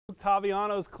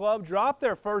Taviano's club dropped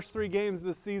their first 3 games of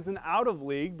the season out of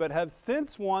league, but have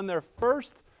since won their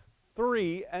first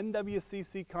 3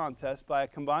 NWCC contests by a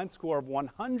combined score of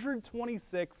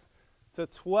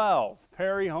 126-12.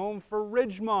 Perry home for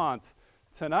Ridgemont.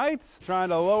 Tonight's trying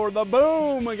to lower the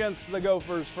boom against the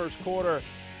Gophers first quarter.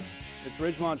 It's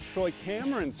Ridgemont's Troy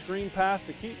Cameron, screen pass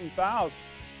to Keaton Fowles.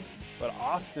 But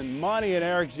Austin Money and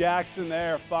Eric Jackson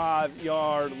there,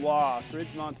 5-yard loss.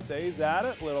 Ridgemont stays at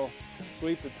it. Little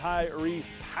sweep to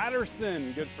Tyrese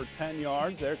Patterson, good for 10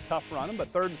 yards. They're tough running,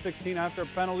 but 3rd and 16 after a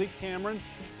penalty. Cameron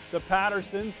to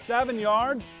Patterson, 7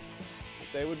 yards.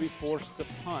 They would be forced to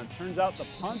punt. Turns out the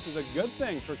punt is a good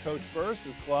thing for Coach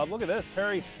Burris' club. Look at this,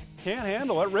 Perry can't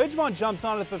handle it. Ridgemont jumps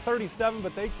on it at the 37,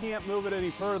 but they can't move it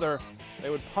any further. They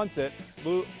would punt it.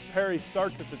 Perry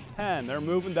starts at the 10. They're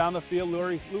moving down the field.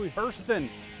 Louis Hurston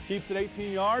keeps it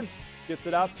 18 yards, gets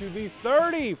it out to the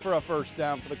 30 for a first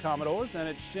down for the Commodores. Then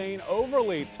it's Shane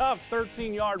Overly, tough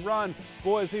 13-yard run.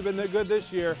 Boy, has he been good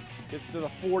this year. Gets to the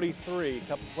 43. A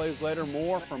couple plays later,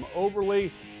 more from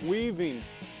Overly, weaving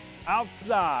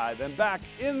outside and back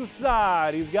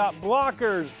inside. He's got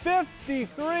blockers,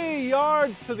 53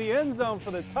 yards to the end zone for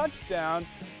the touchdown,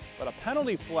 but a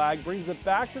penalty flag brings it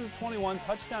back to the 21.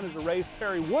 Touchdown is erased.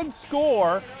 Perry would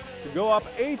score to go up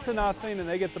 8-0, and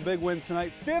they get the big win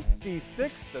tonight, 56-6.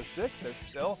 They're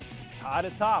still tied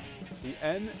atop the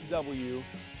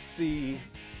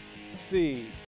NWCC.